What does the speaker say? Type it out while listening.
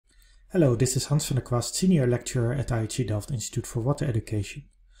Hello, this is Hans van der Kwast, Senior Lecturer at IHE Delft Institute for Water Education.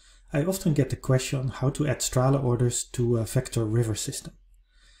 I often get the question how to add Strahler orders to a vector river system.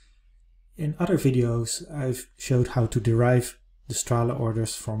 In other videos I've showed how to derive the Strahler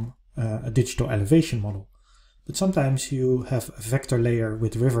orders from a digital elevation model. But sometimes you have a vector layer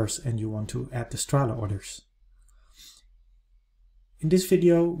with rivers and you want to add the Strahler orders. In this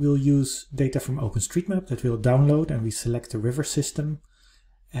video we'll use data from OpenStreetMap that we'll download, and we select the river system.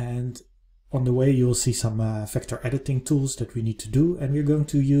 And on the way you'll see some vector editing tools that we need to do, and we're going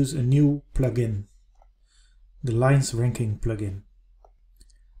to use a new plugin, the lines ranking plugin.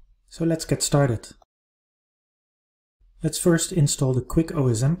 So let's get started. Let's first install the Quick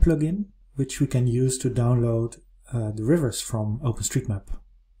OSM plugin, which we can use to download the rivers from OpenStreetMap.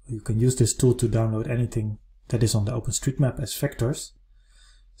 You can use this tool to download anything that is on the OpenStreetMap as vectors.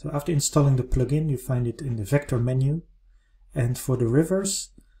 So after installing the plugin, you find it in the vector menu, and for the rivers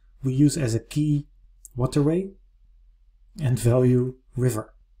we use as a key waterway and value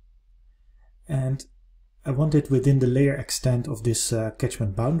river. And I want it within the layer extent of this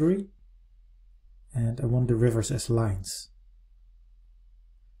catchment boundary, and I want the rivers as lines.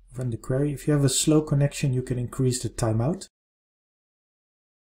 Run the query. If you have a slow connection you can increase the timeout.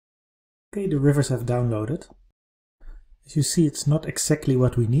 Okay, the rivers have downloaded. As you see, it's not exactly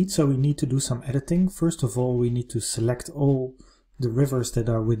what we need, so we need to do some editing. First of all, we need to select all the rivers that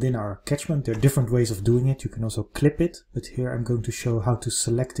are within our catchment. There are different ways of doing it. You can also clip it, but here I'm going to show how to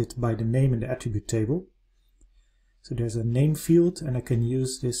select it by the name in the attribute table. So there's a name field, and I can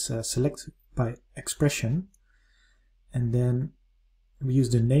use this select by expression, and then we use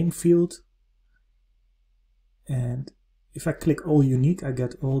the name field, and if I click all unique I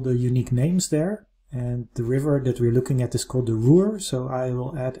get all the unique names there, and the river that we're looking at is called the Ruhr, so I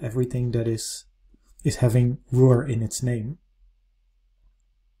will add everything that is having Ruhr in its name.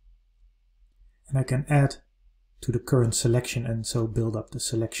 And I can add to the current selection and so build up the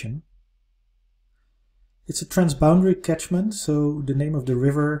selection. It's a transboundary catchment, so the name of the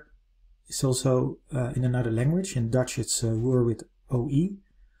river is also in another language. In Dutch it's Ruhr with OE.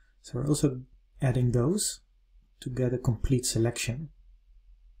 So we're also adding those to get a complete selection.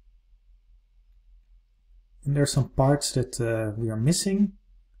 And there are some parts that we are missing,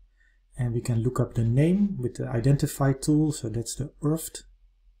 and we can look up the name with the identify tool, so that's the URFT.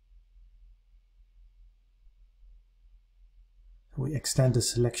 We extend the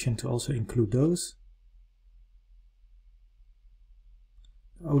selection to also include those.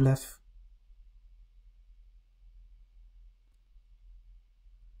 OLEF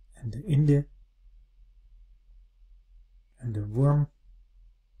and the Inde and the Worm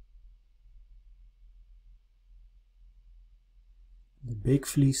the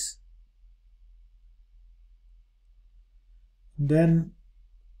Beekvlies. Then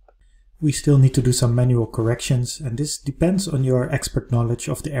we still need to do some manual corrections, and this depends on your expert knowledge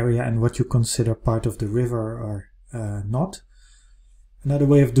of the area and what you consider part of the river or not. Another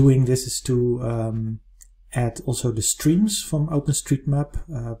way of doing this is to add also the streams from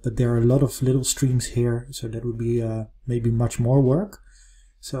OpenStreetMap, but there are a lot of little streams here, so that would be maybe much more work.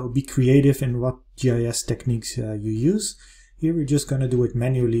 So be creative in what GIS techniques you use. Here we're just going to do it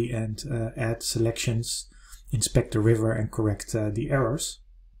manually and add selections, inspect the river and correct the errors.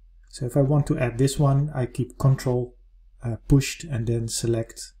 So if I want to add this one, I keep Control pushed and then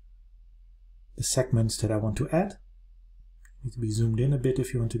select the segments that I want to add. Need to be zoomed in a bit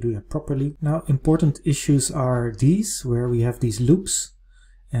if you want to do that properly. Now important issues are these, where we have these loops,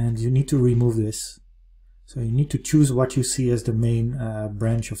 and you need to remove this. So you need to choose what you see as the main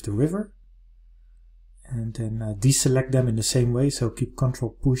branch of the river, and then deselect them in the same way, so keep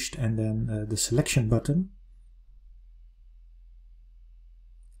Control pushed and then the selection button.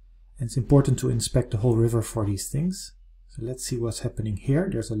 And it's important to inspect the whole river for these things. So let's see what's happening here.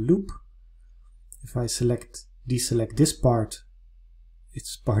 There's a loop. If I deselect this part,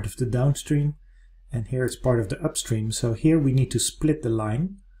 it's part of the downstream, and here it's part of the upstream. So here we need to split the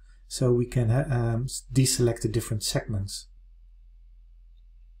line so we can deselect the different segments.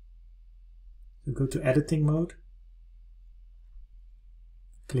 So go to editing mode,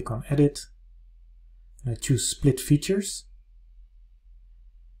 click on edit, and I choose split features.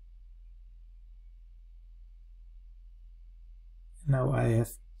 Now I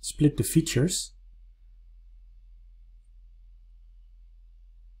have split the features.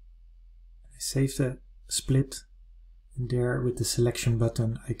 I save the split, and there with the selection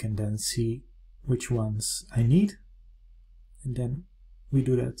button I can then see which ones I need, and then we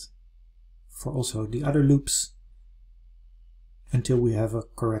do that for also the other loops until we have a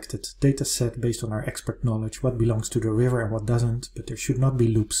corrected data set based on our expert knowledge, what belongs to the river and what doesn't, but there should not be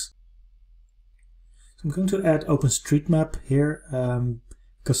loops. So I'm going to add OpenStreetMap here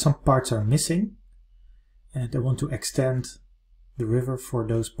because some parts are missing and I want to extend the river for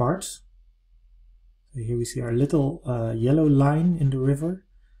those parts. So here we see our little yellow line in the river,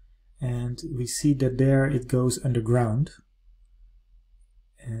 and we see that there it goes underground.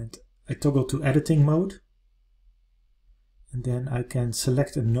 And I toggle to editing mode, and then I can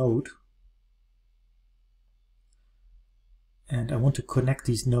select a node, and I want to connect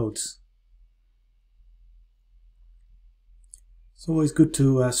these nodes. It's always good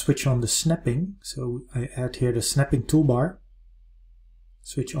to switch on the snapping, so I add here the snapping toolbar,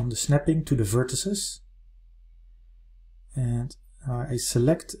 switch on the snapping to the vertices, and I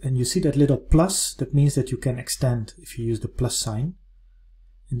select, and you see that little plus, that means that you can extend if you use the plus sign,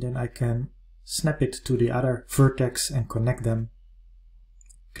 and then I can snap it to the other vertex and connect them.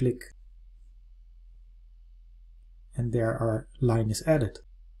 Click, and there our line is added.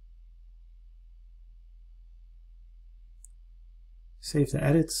 Save the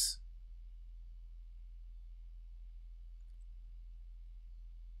edits.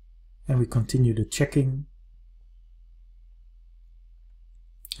 And we continue the checking.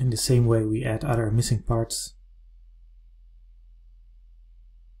 In the same way we add other missing parts.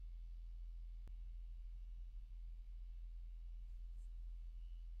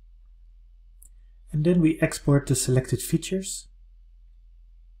 And then we export the selected features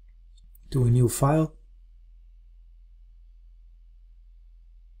to a new file.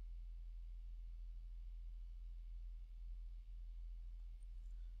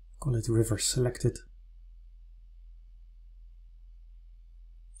 Call it river selected.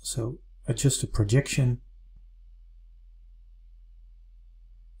 So adjust the projection.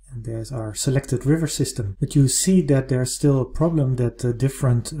 And there's our selected river system. But you see that there's still a problem that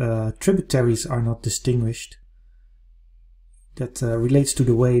different tributaries are not distinguished. That relates to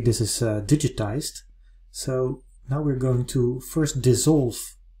the way this is digitized. So now we're going to first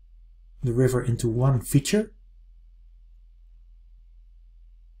dissolve the river into one feature.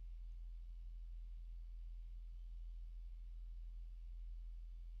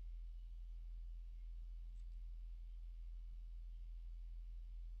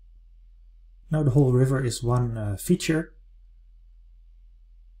 Now the whole river is one feature.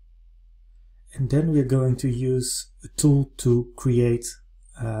 And then we're going to use a tool to create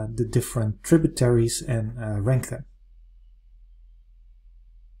the different tributaries and rank them.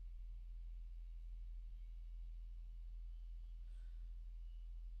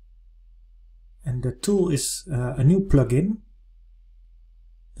 And the tool is a new plugin,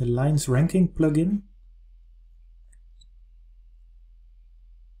 the Lines Ranking plugin.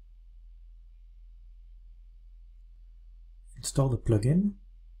 Install the plugin.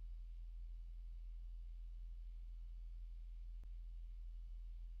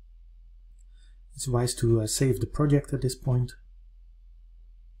 It's wise to save the project at this point.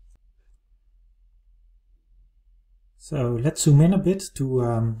 So let's zoom in a bit to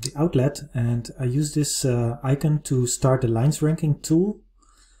the outlet, and I use this icon to start the lines ranking tool,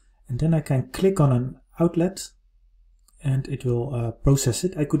 and then I can click on an outlet and it will process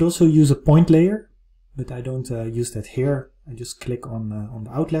it. I could also use a point layer, but I don't use that here. I just click on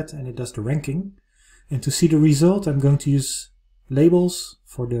the outlet and it does the ranking. And to see the result, I'm going to use labels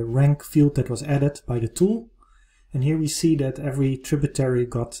for the rank field that was added by the tool. And here we see that every tributary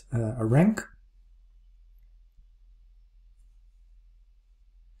got a rank.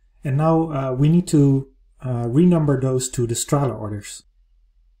 And now we need to renumber those to the Strahler orders.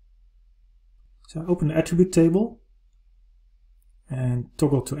 So I open the attribute table and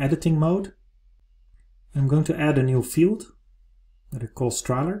toggle to editing mode. I'm going to add a new field that I call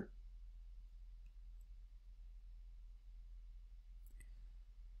Strahler.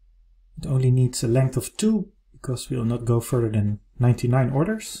 It only needs a length of 2 because we will not go further than 99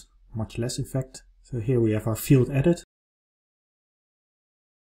 orders, much less in fact. So here we have our field added.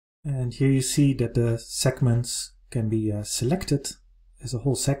 And here you see that the segments can be selected as a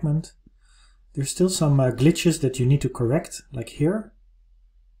whole segment. There's still some glitches that you need to correct, like here.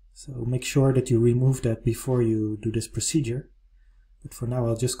 So make sure that you remove that before you do this procedure. But for now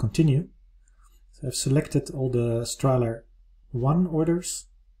I'll just continue. So I've selected all the Strahler 1 orders.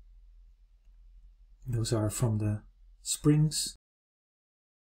 Those are from the springs.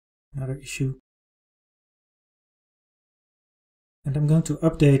 Another issue. And I'm going to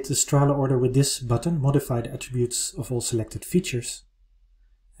update the Strahler order with this button, modify the attributes of all selected features.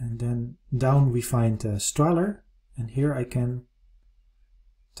 And then down we find Strahler, and here I can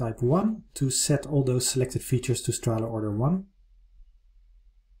type 1 to set all those selected features to Strahler order 1.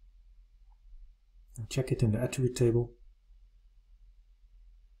 And check it in the attribute table.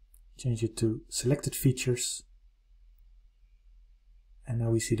 Change it to selected features. And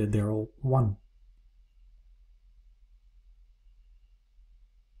now we see that they're all 1.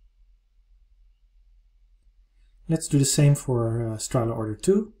 Let's do the same for Strahler order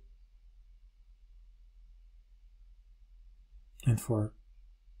 2. And for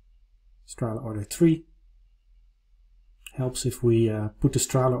Strahler order 3. Helps if we put the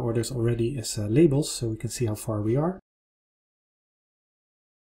Strahler orders already as labels so we can see how far we are.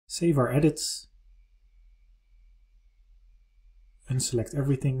 Save our edits. Unselect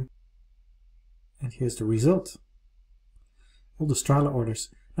everything. And here's the result. All the Strahler orders.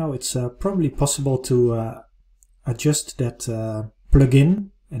 Now it's probably possible to adjust that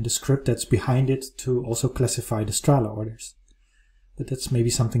plugin and the script that's behind it to also classify the Strahler orders. But that's maybe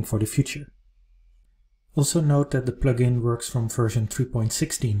something for the future. Also note that the plugin works from version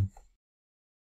 3.16.